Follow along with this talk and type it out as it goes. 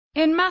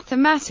In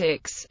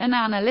mathematics, an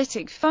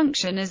analytic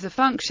function is a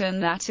function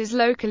that is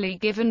locally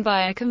given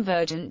by a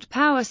convergent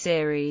power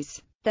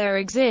series. There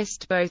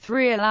exist both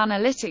real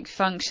analytic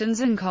functions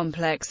and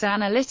complex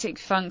analytic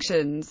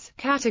functions,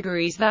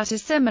 categories that are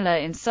similar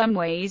in some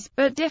ways,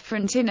 but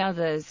different in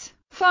others.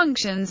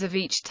 Functions of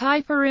each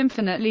type are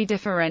infinitely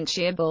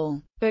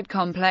differentiable, but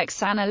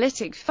complex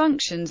analytic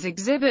functions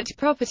exhibit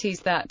properties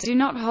that do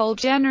not hold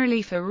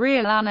generally for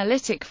real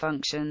analytic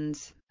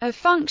functions. A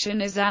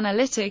function is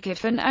analytic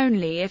if and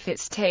only if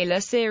its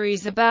Taylor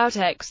series about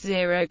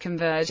x0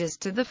 converges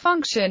to the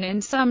function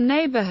in some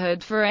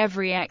neighborhood for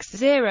every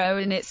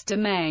x0 in its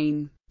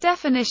domain.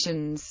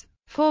 Definitions.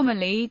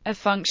 Formally, a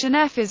function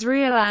f is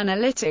real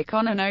analytic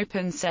on an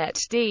open set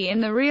D in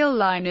the real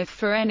line if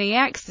for any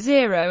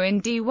x0 in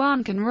D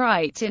one can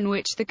write in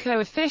which the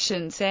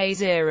coefficients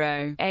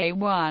a0,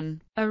 a1,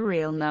 are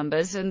real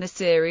numbers and the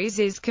series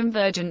is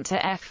convergent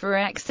to f for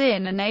x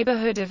in a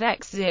neighborhood of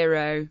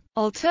x0.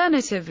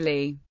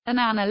 Alternatively, an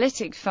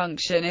analytic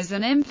function is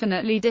an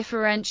infinitely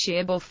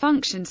differentiable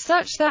function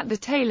such that the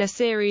Taylor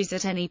series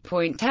at any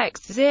point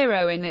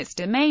x0 in its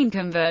domain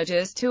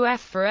converges to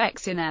f for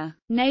x in a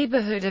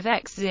neighborhood of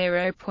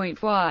x0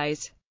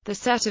 pointwise. The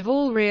set of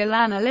all real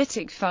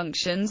analytic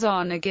functions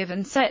on a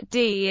given set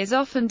D is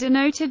often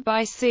denoted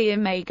by C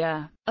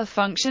omega. A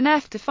function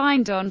f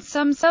defined on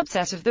some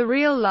subset of the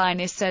real line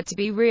is said to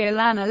be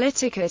real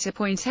analytic at a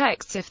point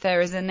x if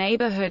there is a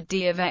neighborhood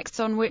D of x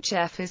on which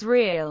f is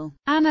real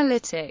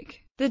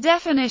analytic. The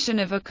definition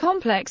of a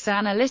complex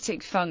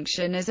analytic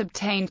function is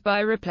obtained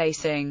by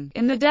replacing,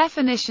 in the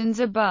definitions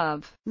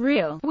above,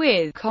 real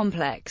with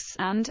complex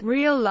and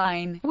real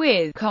line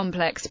with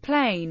complex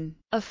plane.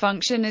 A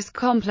function is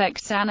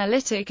complex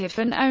analytic if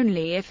and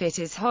only if it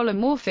is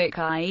holomorphic,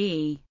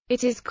 i.e.,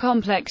 it is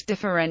complex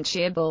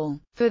differentiable.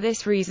 For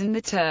this reason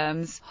the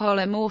terms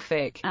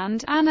holomorphic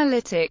and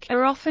analytic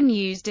are often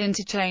used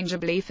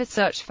interchangeably for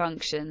such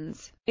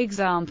functions.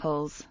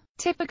 Examples.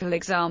 Typical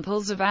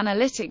examples of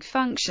analytic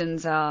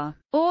functions are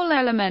all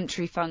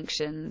elementary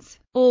functions,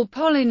 all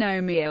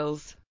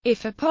polynomials.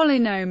 If a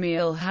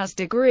polynomial has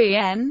degree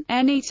n,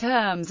 any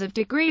terms of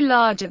degree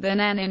larger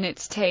than n in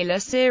its Taylor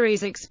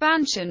series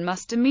expansion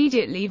must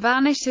immediately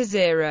vanish to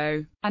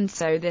zero, and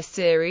so this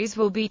series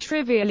will be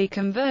trivially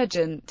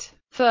convergent.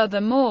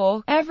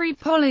 Furthermore, every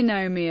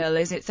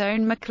polynomial is its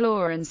own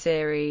Maclaurin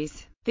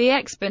series. The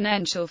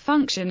exponential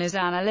function is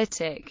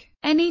analytic.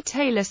 Any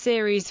Taylor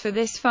series for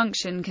this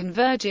function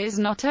converges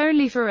not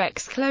only for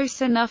x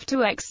close enough to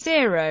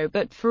x0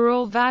 but for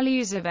all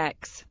values of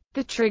x.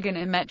 The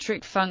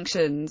trigonometric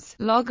functions,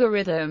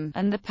 logarithm,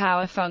 and the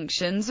power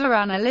functions are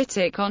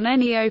analytic on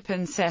any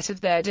open set of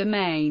their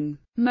domain.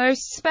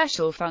 Most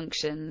special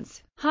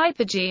functions,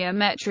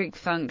 hypergeometric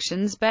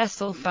functions,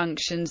 Bessel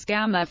functions,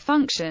 gamma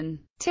function.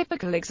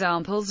 Typical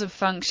examples of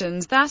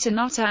functions that are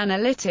not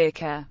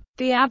analytic are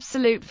the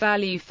absolute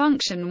value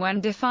function when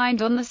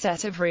defined on the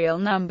set of real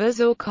numbers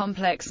or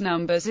complex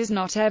numbers is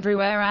not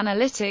everywhere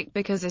analytic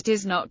because it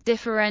is not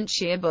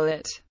differentiable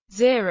at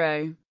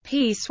 0.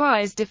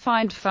 Piecewise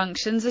defined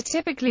functions are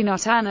typically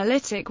not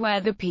analytic where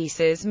the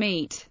pieces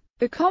meet.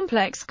 The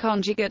complex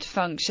conjugate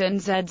function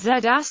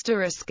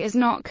zz** is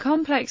not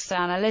complex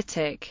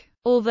analytic,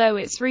 although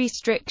its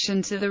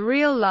restriction to the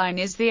real line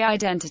is the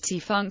identity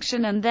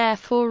function and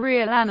therefore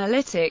real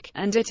analytic,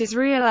 and it is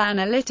real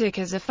analytic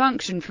as a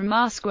function from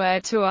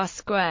r² to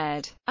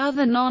r².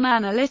 Other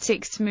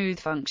non-analytic smooth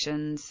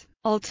functions.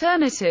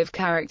 Alternative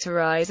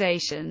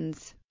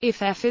characterizations.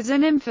 If f is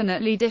an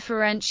infinitely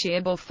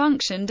differentiable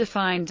function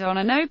defined on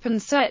an open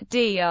set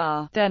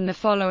dr, then the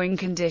following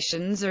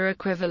conditions are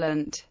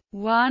equivalent.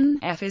 1.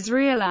 F is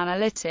real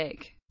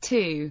analytic.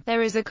 2.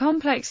 There is a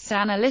complex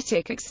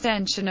analytic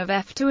extension of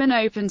f to an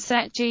open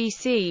set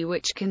GC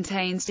which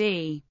contains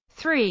D.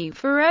 3.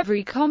 For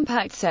every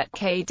compact set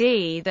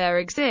KD there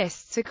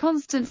exists a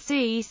constant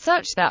C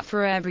such that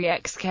for every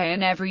xk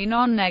and every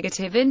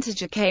non-negative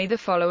integer k the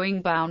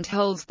following bound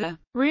holds. The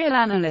real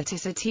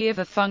analyticity of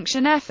a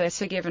function f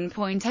at a given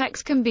point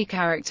x can be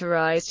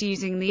characterized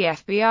using the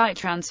FBI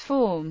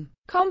transform.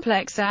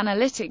 Complex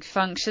analytic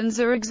functions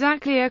are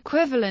exactly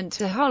equivalent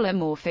to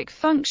holomorphic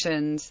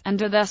functions,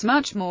 and are thus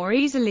much more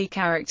easily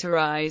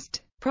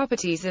characterized.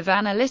 Properties of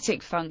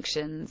analytic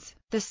functions.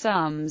 The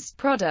sums,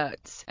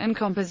 products, and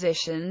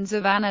compositions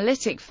of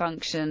analytic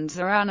functions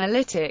are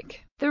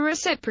analytic. The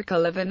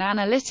reciprocal of an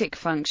analytic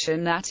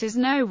function that is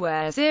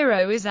nowhere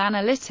zero is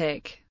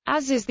analytic,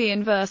 as is the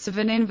inverse of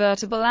an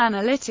invertible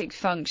analytic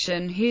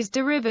function whose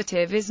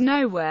derivative is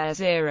nowhere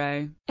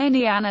zero.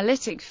 Any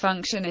analytic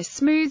function is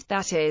smooth,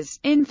 that is,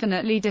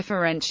 infinitely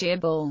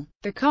differentiable.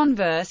 The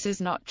converse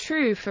is not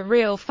true for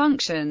real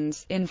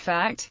functions. In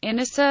fact, in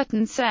a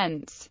certain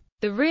sense,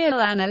 the real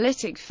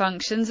analytic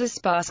functions are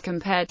sparse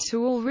compared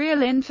to all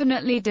real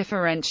infinitely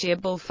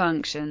differentiable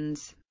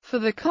functions. For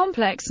the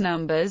complex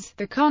numbers,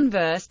 the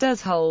converse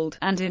does hold,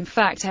 and in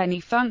fact any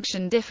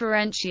function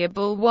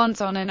differentiable once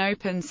on an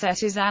open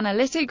set is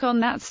analytic on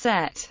that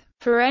set.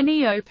 For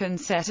any open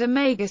set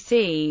omega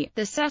C,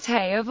 the set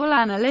A of all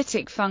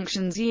analytic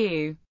functions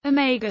U,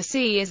 omega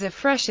C is a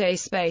fresh A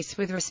space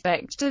with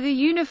respect to the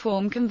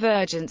uniform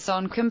convergence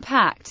on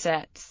compact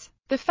sets.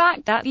 The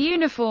fact that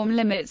uniform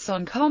limits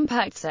on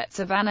compact sets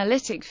of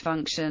analytic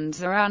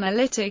functions are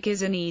analytic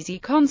is an easy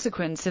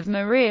consequence of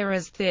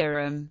Moreira's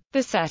theorem.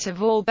 The set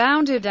of all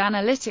bounded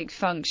analytic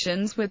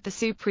functions with the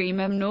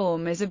supremum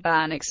norm is a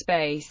Banach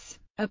space.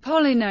 A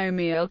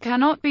polynomial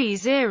cannot be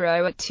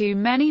zero at too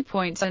many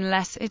points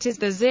unless it is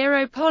the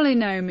zero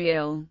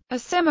polynomial. A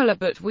similar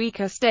but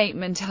weaker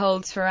statement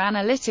holds for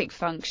analytic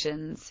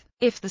functions.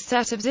 If the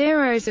set of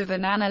zeros of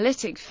an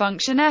analytic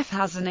function f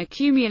has an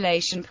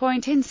accumulation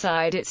point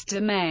inside its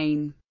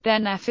domain,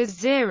 then f is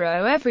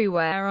zero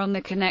everywhere on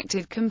the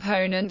connected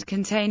component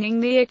containing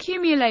the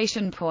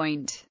accumulation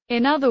point.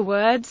 In other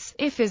words,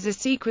 if is a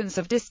sequence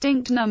of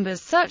distinct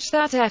numbers such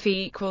that f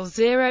equals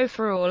 0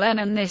 for all n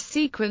and this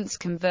sequence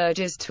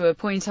converges to a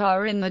point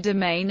R in the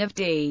domain of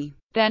D,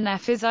 then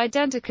f is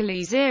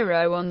identically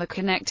 0 on the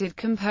connected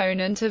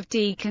component of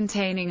D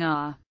containing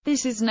R.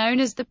 This is known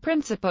as the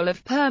principle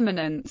of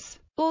permanence.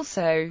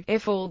 Also,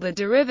 if all the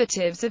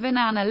derivatives of an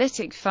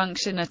analytic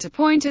function at a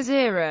point are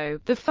 0,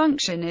 the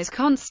function is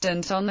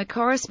constant on the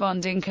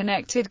corresponding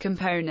connected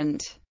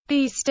component.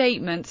 These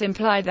statements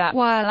imply that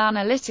while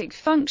analytic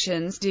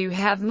functions do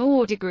have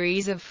more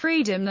degrees of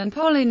freedom than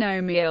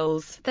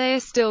polynomials, they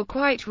are still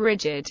quite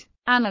rigid.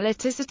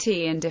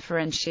 Analyticity and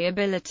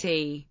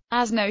differentiability.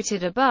 As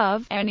noted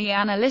above, any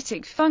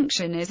analytic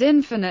function is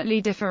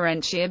infinitely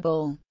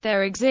differentiable.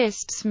 There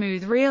exist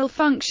smooth real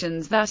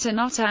functions that are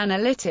not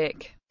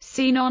analytic.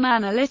 See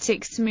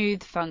non-analytic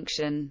smooth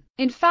function.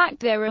 In fact,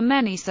 there are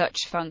many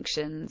such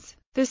functions.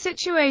 The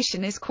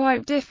situation is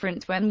quite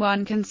different when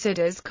one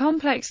considers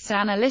complex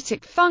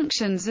analytic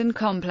functions and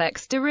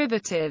complex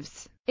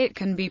derivatives. It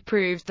can be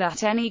proved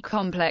that any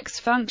complex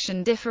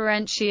function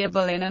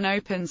differentiable in an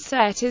open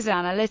set is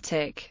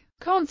analytic.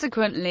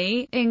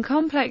 Consequently, in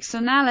complex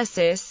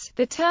analysis,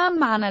 the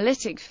term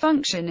analytic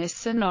function is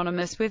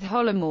synonymous with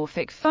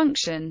holomorphic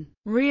function.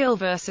 Real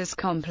versus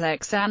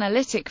complex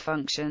analytic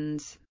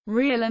functions.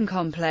 Real and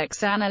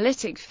complex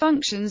analytic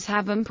functions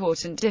have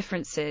important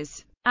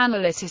differences.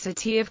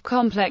 Analyticity of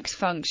complex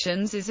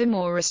functions is a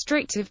more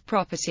restrictive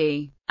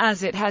property,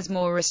 as it has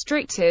more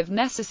restrictive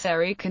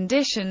necessary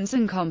conditions,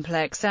 and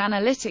complex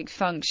analytic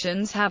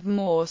functions have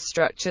more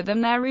structure than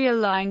their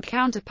real-line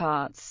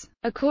counterparts.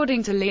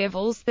 According to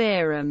Liouville's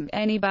theorem,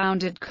 any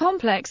bounded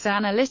complex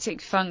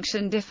analytic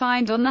function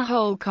defined on the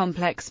whole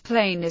complex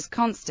plane is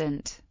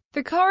constant.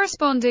 The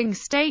corresponding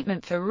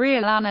statement for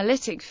real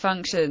analytic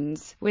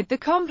functions, with the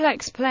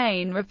complex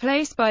plane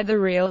replaced by the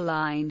real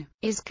line,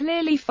 is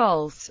clearly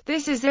false.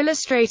 This is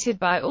illustrated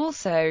by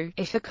also,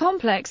 if a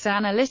complex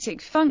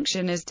analytic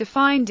function is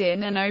defined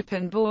in an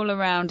open ball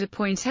around a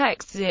point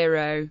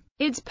x0,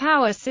 its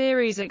power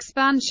series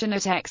expansion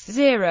at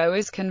x0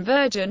 is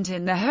convergent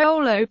in the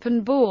whole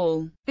open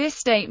ball. This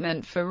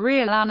statement for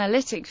real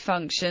analytic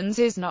functions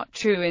is not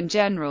true in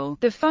general.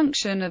 The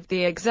function of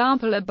the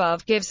example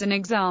above gives an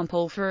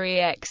example for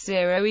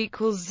ex0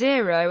 equals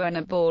 0 and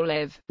a ball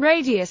of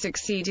radius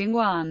exceeding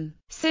 1.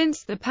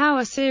 Since the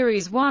power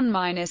series 1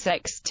 minus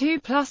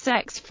x2 plus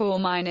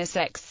x4 minus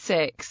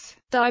x6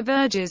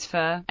 diverges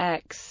for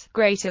x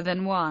greater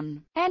than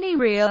 1, any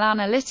real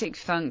analytic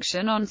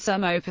function on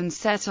some open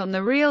set on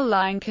the real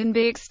line can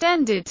be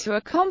extended to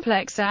a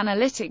complex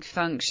analytic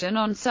function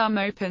on some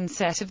open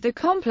set of the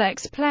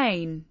complex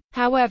plane.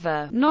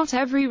 However, not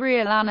every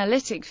real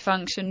analytic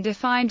function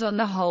defined on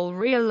the whole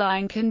real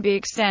line can be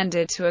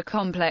extended to a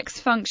complex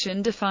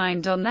function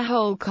defined on the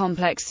whole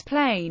complex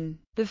plane.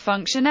 The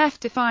function f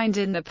defined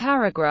in the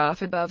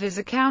paragraph above is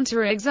a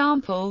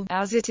counterexample,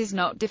 as it is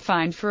not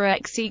defined for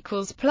x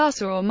equals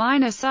plus or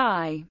minus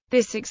I.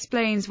 This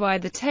explains why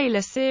the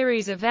Taylor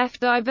series of f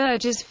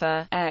diverges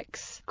for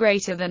x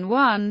greater than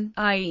 1,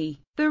 i.e.,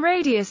 the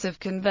radius of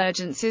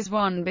convergence is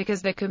 1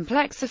 because the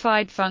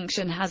complexified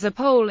function has a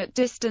pole at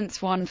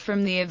distance 1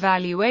 from the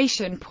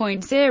evaluation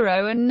point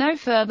 0 and no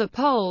further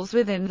poles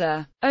within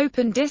the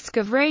open disk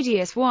of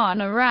radius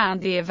 1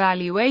 around the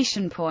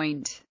evaluation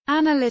point.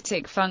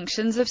 Analytic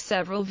functions of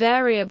several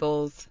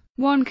variables.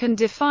 One can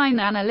define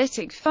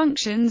analytic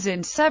functions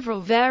in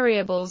several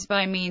variables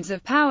by means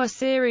of power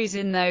series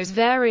in those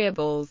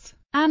variables.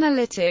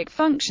 Analytic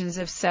functions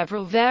of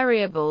several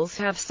variables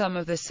have some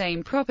of the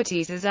same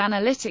properties as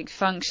analytic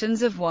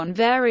functions of one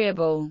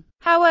variable.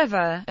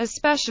 However,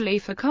 especially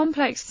for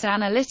complex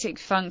analytic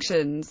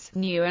functions,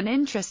 new and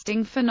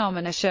interesting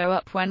phenomena show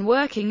up when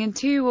working in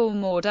two or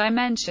more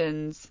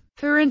dimensions.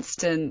 For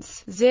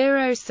instance,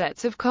 zero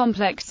sets of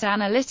complex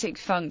analytic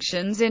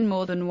functions in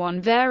more than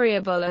one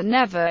variable are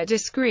never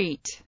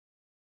discrete.